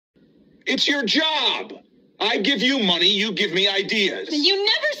It's your job. I give you money, you give me ideas. You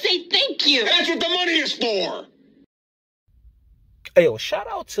never say thank you. That's what the money is for. Hey, yo, shout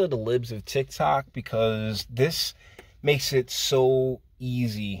out to the libs of TikTok, because this makes it so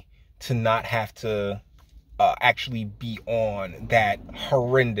easy to not have to actually be on that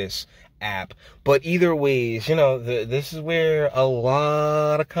horrendous app. But either ways, you know, this is where a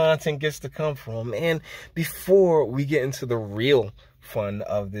lot of content gets to come from. And before we get into the real fun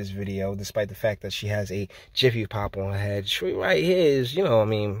of this video, despite the fact that she has a Jiffy Pop on her head, she right here is, you know, I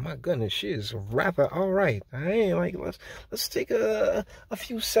mean, my goodness, she is rather all right. I ain't like, let's take a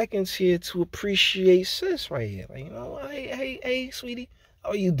few seconds here to appreciate sis right here. Like, you know, hey, sweetie,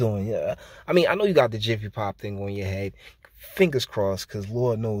 how are you doing? Yeah, I mean, I know you got the Jiffy Pop thing on your head. Fingers crossed, because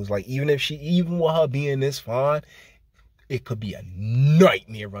Lord knows, like, even with her being this fine, it could be a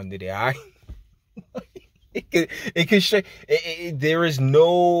nightmare under there, all right? It could show. There is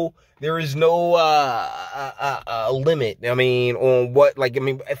no limit. I mean, on what, like, I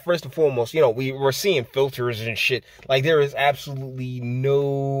mean, first and foremost, you know, we're seeing filters and shit. Like, there is absolutely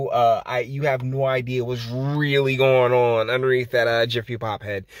no, you have no idea what's really going on underneath that Jiffy Pop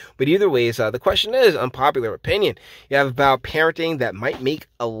head. But either ways, the question is unpopular opinion. You have about parenting that might make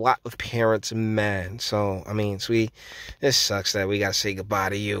a lot of parents mad. So, I mean, sweetie, this sucks that we gotta say goodbye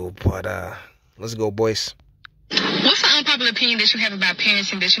to you, but let's go, boys. What's the unpopular opinion that you have about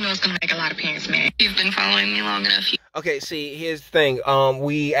parenting that you know is going to make a lot of parents mad? You've been following me long enough. Okay, see, here's the thing.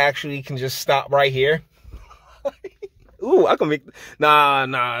 We actually can just stop right here. Ooh, I can make...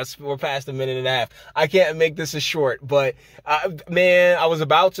 Nah, we're past a minute and a half. I can't make this as short, but, man, I was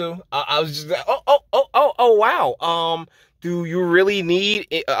about to. I was just... Oh, wow. Do you really need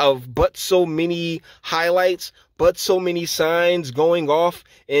but so many highlights, but so many signs going off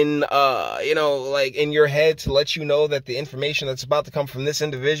in, you know, like in your head to let you know that the information that's about to come from this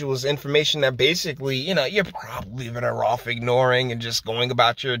individual is information that basically, you know, you're probably better off ignoring and just going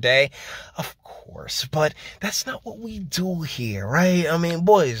about your day? Of course, but that's not what we do here, right? I mean,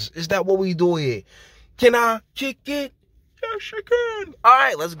 boys, is that what we do here? Can I kick it? Yes, you can. All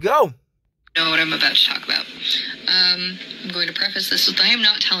right, let's go. Know what I'm about to talk about. I'm going to preface this with I am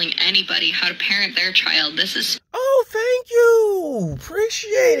not telling anybody how to parent their child. This is... Oh, thank you.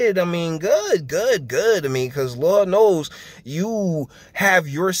 Appreciate it. I mean, good. I mean, because Lord knows you have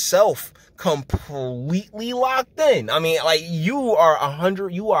yourself completely locked in. I mean, like, you are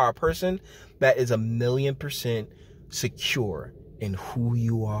a person that is 1,000,000% secure in who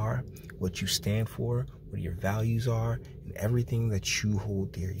you are, what you stand for, what your values are, and everything that you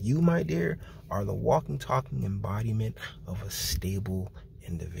hold dear. You, my dear, are the walking, talking embodiment of a stable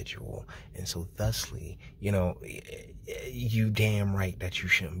individual. And so thusly, you know, you damn right that you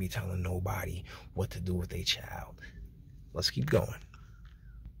shouldn't be telling nobody what to do with a child. Let's keep going.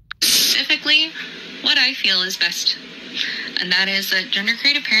 Specifically, what I feel is best. And that is that gender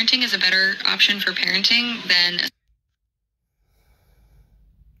creative parenting is a better option for parenting than...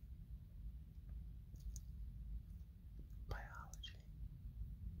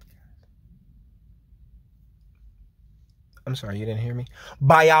 I'm sorry, you didn't hear me?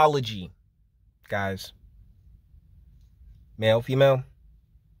 Biology, guys. Male, female,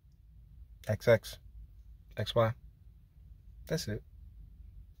 XX, XY. That's it.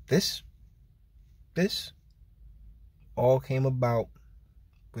 This all came about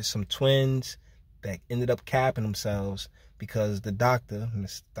with some twins that ended up capping themselves because the doctor,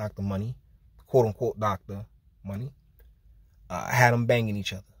 Miss Dr. Money, quote unquote Dr. Money, had them banging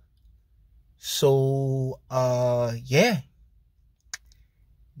each other. So, yeah,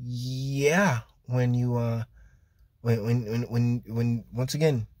 when you, when once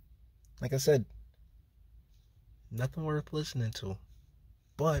again, like I said, nothing worth listening to,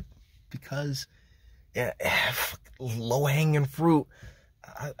 but because low-hanging fruit,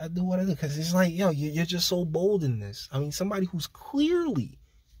 I do what I do, because it's like, yo, you're just so bold in this. I mean, somebody who's clearly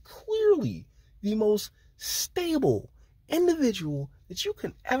the most stable individual that you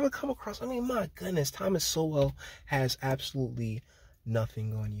can ever come across. I mean, my goodness, Thomas Sowell has absolutely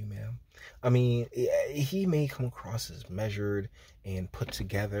nothing on you, ma'am. I mean, he may come across as measured and put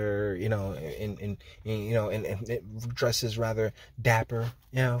together, you know, and dresses rather dapper,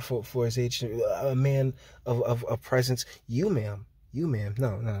 you know, for his age, a man of presence. You, ma'am,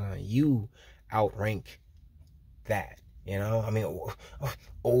 no, you outrank that. You know, I mean,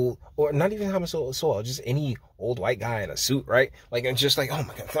 old, or not even Thomas Sowell, just any old white guy in a suit, right? Like, and just like, oh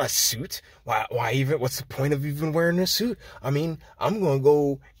my God, a suit? Why even, what's the point of even wearing a suit? I mean, I'm going to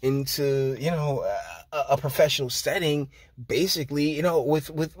go into, you know, a professional setting, basically, you know, with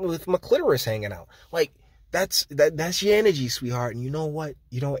my clitoris hanging out. Like, That's your energy, sweetheart. And you know what?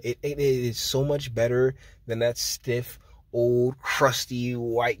 It is so much better than that stiff, old, crusty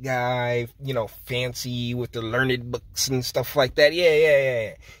white guy, fancy with the learned books and stuff like that.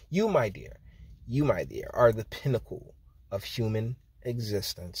 Yeah. You, my dear, are the pinnacle of human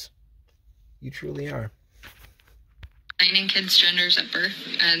existence. You truly are. Assigning kids' genders at birth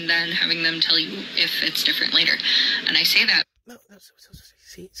and then having them tell you if it's different later. And I say that. No,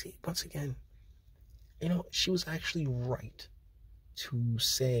 see, once again, she was actually right to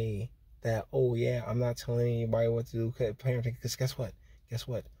say that, oh yeah, I'm not telling anybody what to do parenting, because guess what?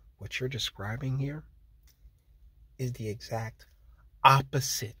 What you're describing here is the exact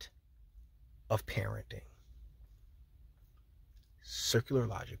opposite of parenting. Circular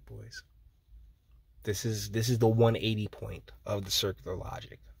logic, boys. This is the 180 point of the circular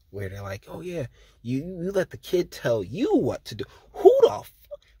logic, where they're like, oh yeah, you let the kid tell you what to do. Who the fuck?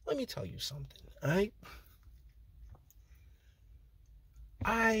 Let me tell you something, alright?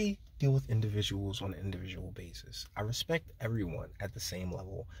 I deal with individuals on an individual basis. I respect everyone at the same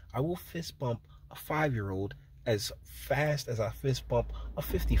level. I will fist bump a 5-year-old as fast as I fist bump a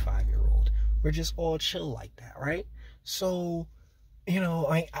 55-year-old. We're just all chill like that, right? So, age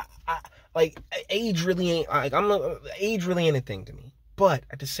really ain't age really ain't a thing to me. But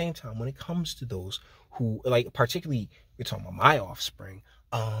at the same time, when it comes to those who, particularly, we're talking about my offspring,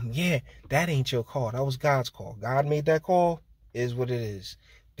 that ain't your call. That was God's call. God made that call. Is what it is.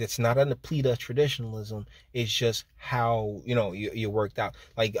 It's not a plea of traditionalism. It's just how you worked out.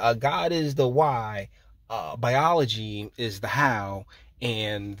 God is the why, biology is the how,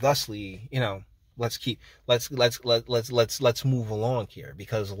 and thusly, let's move along here,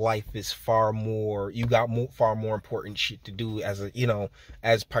 because life is far more. You got far more important shit to do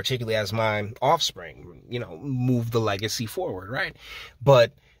as particularly as my offspring. Move the legacy forward, right?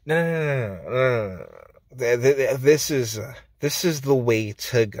 But no. This is the way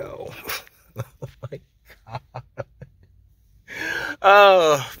to go. Oh my God.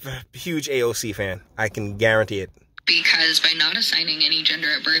 Oh, huge AOC fan. I can guarantee it. Because by not assigning any gender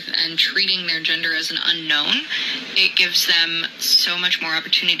at birth and treating their gender as an unknown, it gives them so much more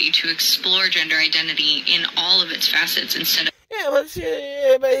opportunity to explore gender identity in all of its facets instead of... But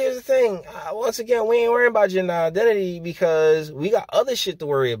here's the thing. Once again, we ain't worrying about gender identity because we got other shit to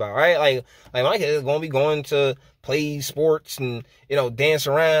worry about, right? Like my kid is gonna be going to play sports and dance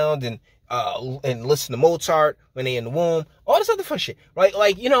around and listen to Mozart when they in the womb, all this other fun shit, right?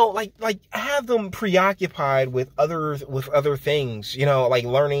 Have them preoccupied with other things,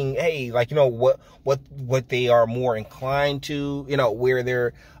 learning, hey, what they are more inclined to, where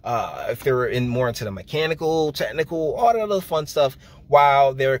they're if they're more into the mechanical, technical, all that other fun stuff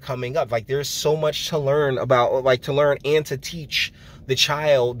while they're coming up. There's so much to learn about, to learn and to teach the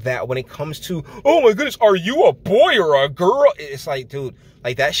child, that when it comes to, oh my goodness, are you a boy or a girl? It's dude,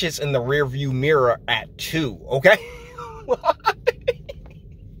 that shit's in the rear view mirror at 2, okay?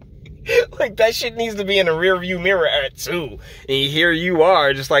 That shit needs to be in the rear view mirror at 2. And here you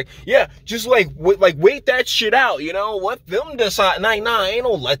are, just wait that shit out, let them decide. Nah, ain't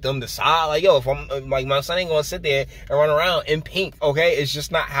no let them decide. If I'm, my son ain't gonna sit there and run around in pink, okay? It's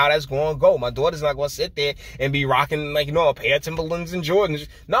just not how that's gonna go. My daughter's not gonna sit there and be rocking, a pair of Timberlands and Jordans.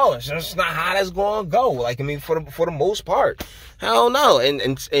 No, it's just not how that's gonna go. For the most part. Hell no.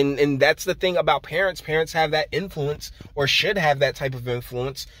 And that's the thing about parents. Parents have that influence, or should have that type of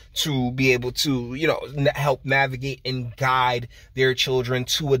influence, to be able to, help navigate and guide their children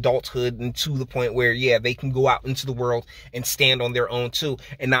to adulthood and to the point where, they can go out into the world and stand on their own too,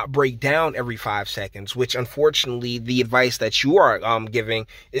 and not break down every 5 seconds, which unfortunately the advice that you are giving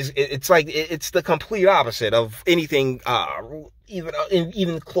is, it's the complete opposite of anything,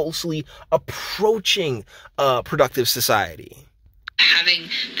 even closely approaching productive society. Having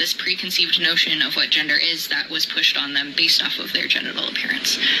this preconceived notion of what gender is that was pushed on them based off of their genital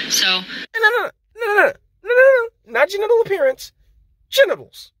appearance. So... No. Not genital appearance.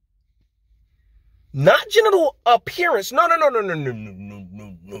 Genitals. Not genital appearance. No.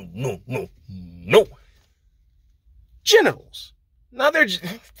 Genitals. Now they're...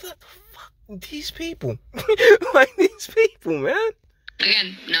 These people. These people, man.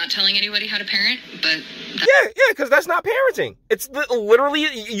 Again, not telling anybody how to parent, but... Yeah, because that's not parenting. It's literally,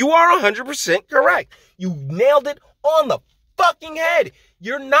 you are 100% correct. You nailed it on the fucking head.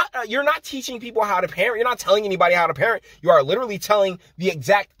 You're not teaching people how to parent. You're not telling anybody how to parent. You are literally telling the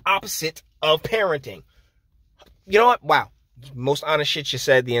exact opposite of parenting. You know what? Wow. Most honest shit you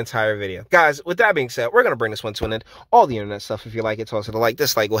said the entire video. Guys, with that being said, we're going to bring this one to an end. All the internet stuff, if you like it, toss it a like,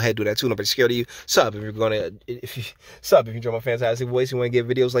 dislike, go ahead, do that too. Nobody's scared of you. Sub if you enjoy my fantastic voice and want to get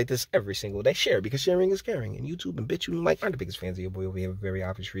videos like this every single day. Share, because sharing is caring. And YouTube and Bitchute and aren't the biggest fans of your boy over here for very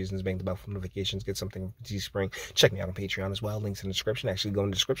obvious reasons. Bang the bell for notifications, get something from Teespring. Check me out on Patreon as well. Links in the description. Actually go in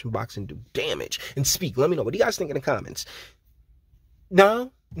the description box and do damage. And speak. Let me know. What do you guys think in the comments?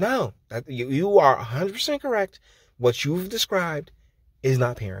 No. You are 100% correct. What you've described is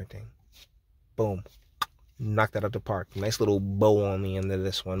not parenting. Boom. Knock that out the park. Nice little bow on the end of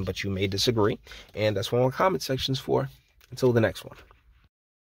this one, but you may disagree. And that's what our comment section's for. Until the next one.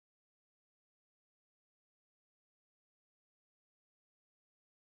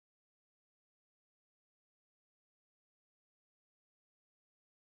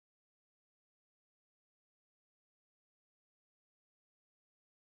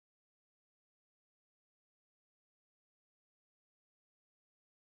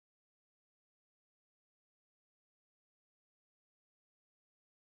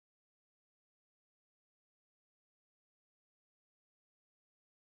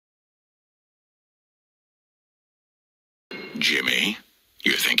 Jimmy,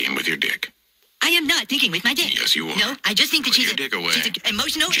 you're thinking with your dick. I am not thinking with my dick. Yes, you are. No, I just think that Put she's your dick away. she's an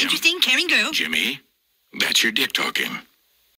emotional, Jim. interesting, caring girl. Jimmy, that's your dick talking.